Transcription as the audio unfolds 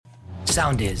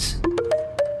Soundis.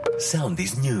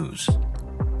 Soundis News.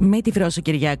 Με τη Φρόσο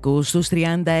Κυριάκου, στους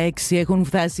 36 έχουν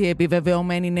φτάσει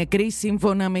επιβεβαιωμένοι νεκροί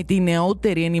σύμφωνα με τη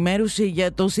νεότερη ενημέρωση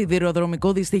για το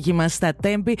σιδηροδρομικό δυστύχημα στα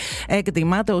Τέμπη.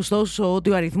 Εκτιμάται ωστόσο ότι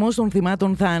ο αριθμός των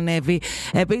θυμάτων θα ανέβει.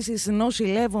 Επίσης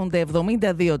νοσηλεύονται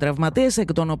 72 τραυματίες,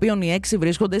 εκ των οποίων οι 6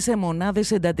 βρίσκονται σε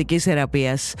μονάδες εντατικής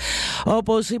θεραπείας.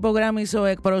 Όπως υπογράμμισε ο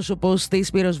εκπρόσωπος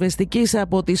της πυροσβεστικής,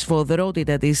 από τη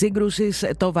σφοδρότητα της σύγκρουσης,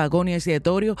 το βαγόνι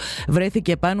εστιατόριο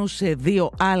βρέθηκε πάνω σε 2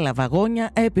 άλλα βαγόνια.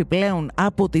 Επιπλέον,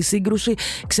 από τη σύγκρουση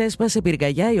ξέσπασε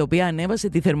πυρκαγιά, η οποία ανέβασε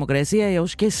τη θερμοκρασία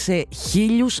έως και σε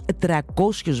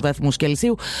 1.300 βαθμούς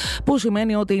Κελσίου, που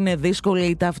σημαίνει ότι είναι δύσκολη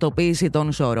η ταυτοποίηση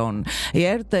των σωρών. Η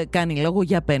ΕΡΤ κάνει λόγο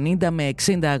για 50 με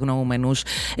 60 αγνοούμενους.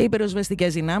 Οι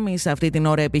πυροσβεστικές δυνάμεις αυτή την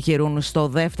ώρα επιχειρούν στο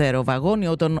δεύτερο βαγόνι.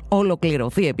 Όταν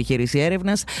ολοκληρωθεί η επιχείρηση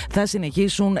έρευνας, θα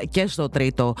συνεχίσουν και στο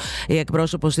τρίτο. Η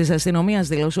εκπρόσωπος της αστυνομίας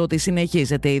δήλωσε ότι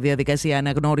συνεχίζεται η διαδικασία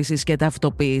αναγνώρισης και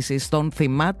ταυτοποίησης των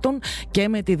θυμάτων και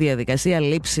με τη διαδικασία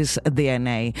λήψης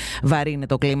DNA. Βαρύ είναι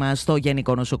το κλίμα στο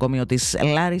Γενικό Νοσοκομείο της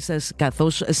Λάρισσας,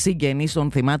 καθώς συγγενείς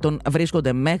των θυμάτων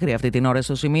βρίσκονται μέχρι αυτή την ώρα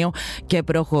στο σημείο και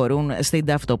προχωρούν στην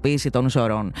ταυτοποίηση των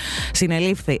σωρών.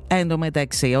 Συνελήφθη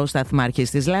εντωμεταξύ ο σταθμάρχης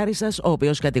της Λάρισσας, ο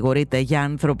οποίος κατηγορείται για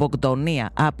ανθρωποκτονία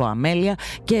από αμέλεια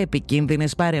και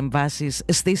επικίνδυνες παρεμβάσεις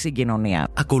στη συγκοινωνία.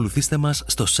 Ακολουθήστε μας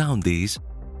στο Soundis,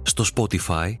 στο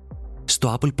Spotify,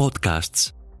 στο Apple Podcasts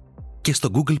και στο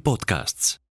Google Podcasts.